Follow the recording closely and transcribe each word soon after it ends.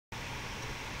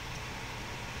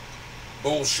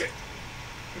Bullshit.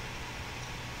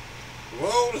 The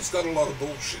world has got a lot of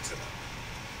bullshit in it.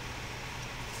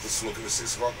 Just look at the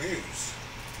 6 o'clock news.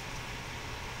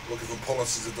 Look at the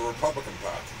policies of the Republican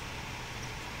Party.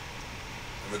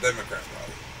 And the Democrat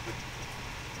Party.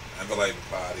 And the Labour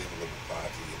Party and the Liberal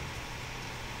Party and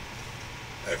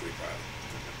every party.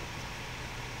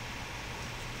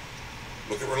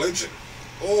 Look at religion.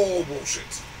 All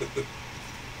bullshit.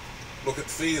 Look at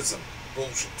theism.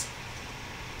 Bullshit.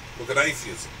 Look at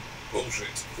atheism.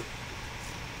 Bullshit.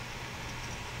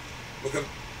 Look at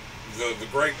the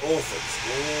great authors.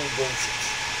 All bullshit.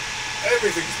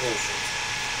 Everything's bullshit.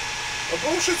 But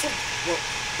bullshit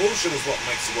is what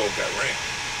makes the world go round.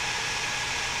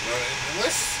 You know,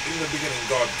 unless in the beginning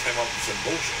God came up with some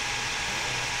bullshit.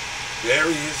 There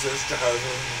he is, there's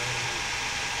Jehovah.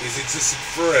 He's existed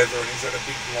forever and he's had a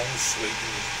big long sleep.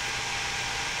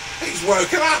 And he's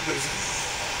woken up and he's,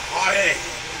 I am.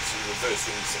 This is the first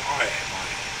thing he said, I am.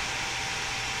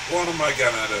 What am I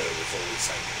going to do? It's all he's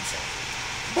saying to himself.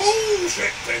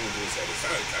 Bullshit came into his head. It's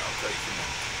okay, I'll create you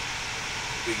now.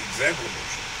 Big example of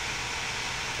bullshit.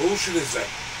 Bullshit is that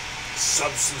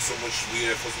substance on which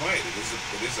the earth was made. It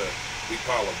is a big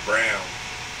pile of brown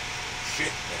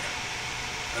shit now.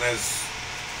 And as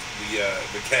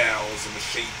the cows and the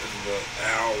sheep and the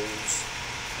owls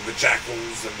and the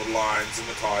jackals and the lions and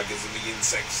the tigers and the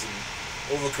insects and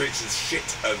all the creatures shit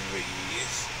over the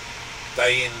years,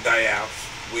 day in, day out,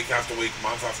 week after week,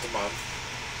 month after month,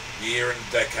 year and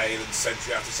decade and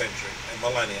century after century and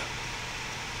millennia,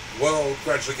 the world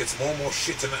gradually gets more and more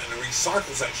shit in it and it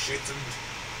recycles that shit, and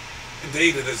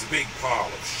indeed it is a big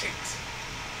pile of shit.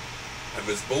 And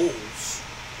there's bulls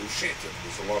who shit, and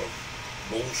there's a lot of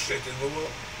bullshit in the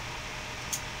world.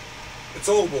 It's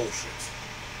all bullshit.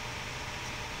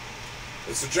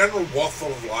 It's the general waffle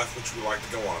of life which we like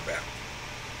to go on about.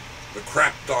 The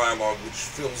crap dialogue which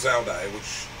fills our day,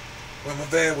 which when we're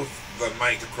there with the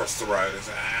mate across the road and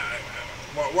say,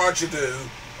 what'd you do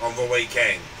on the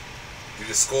weekend? Did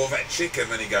you score that chick?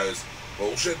 And then he goes,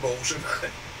 bullshit, bullshit.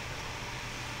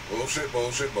 Bullshit,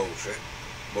 bullshit, bullshit.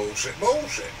 Bullshit,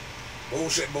 bullshit.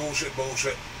 Bullshit, bullshit,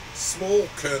 bullshit. Small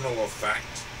kernel of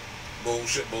fact.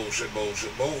 Bullshit, bullshit,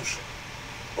 bullshit, bullshit.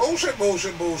 Bullshit,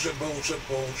 bullshit, bullshit, bullshit,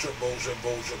 bullshit, bullshit,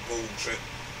 bullshit, bullshit.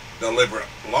 Deliberate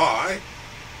lie.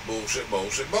 Bullshit,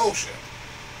 bullshit, bullshit.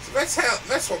 So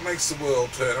that's what makes the world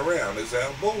turn around, is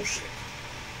our bullshit.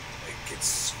 It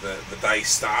gets the day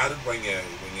started when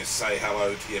you say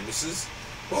hello to your missus.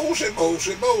 Bullshit,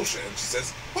 bullshit, bullshit. And she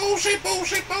says, bullshit,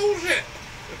 bullshit, bullshit.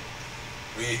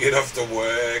 When you get off to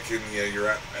work and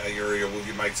you're with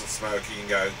your mates and smoking and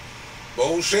go,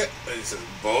 bullshit. And he says,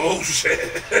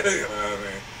 bullshit. You know what I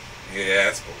mean? Yeah,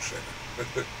 that's bullshit.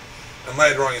 And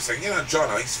later on you say,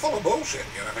 John, he's full of bullshit.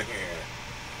 Yeah.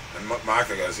 And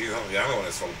Marco goes, he's not the only one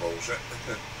that's full of bullshit.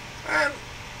 And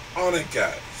on it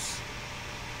goes.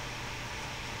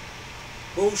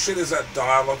 Bullshit is that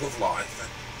dialogue of life,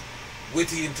 that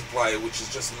witty interplay which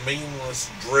is just meaningless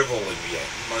drivel in the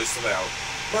end. Most of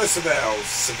our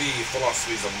severe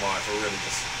philosophies of life are really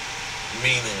just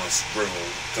meaningless drivel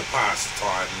to pass the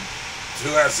time, and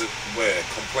to, as it were,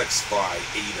 complexify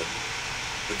Eden,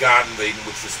 the Garden of Eden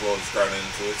which this world has grown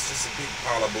into. It's just a big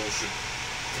pile of bullshit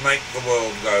to make the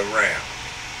world go round.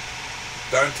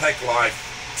 Don't take life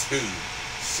too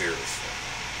seriously.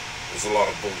 There's a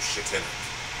lot of bullshit in it.